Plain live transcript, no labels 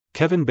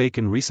Kevin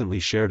Bacon recently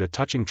shared a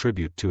touching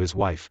tribute to his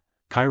wife,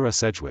 Kyra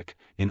Sedgwick,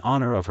 in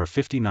honor of her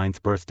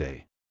 59th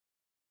birthday.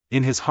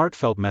 In his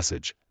heartfelt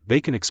message,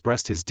 Bacon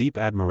expressed his deep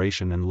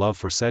admiration and love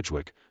for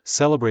Sedgwick,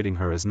 celebrating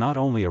her as not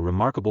only a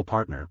remarkable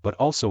partner but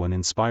also an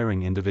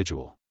inspiring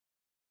individual.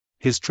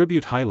 His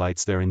tribute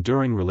highlights their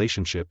enduring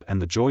relationship and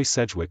the joy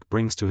Sedgwick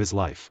brings to his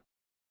life.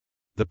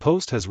 The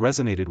post has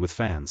resonated with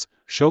fans,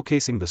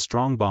 showcasing the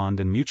strong bond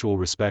and mutual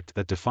respect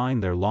that define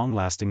their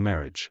long-lasting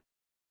marriage.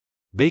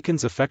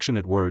 Bacon's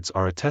affectionate words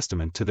are a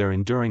testament to their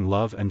enduring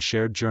love and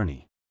shared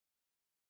journey.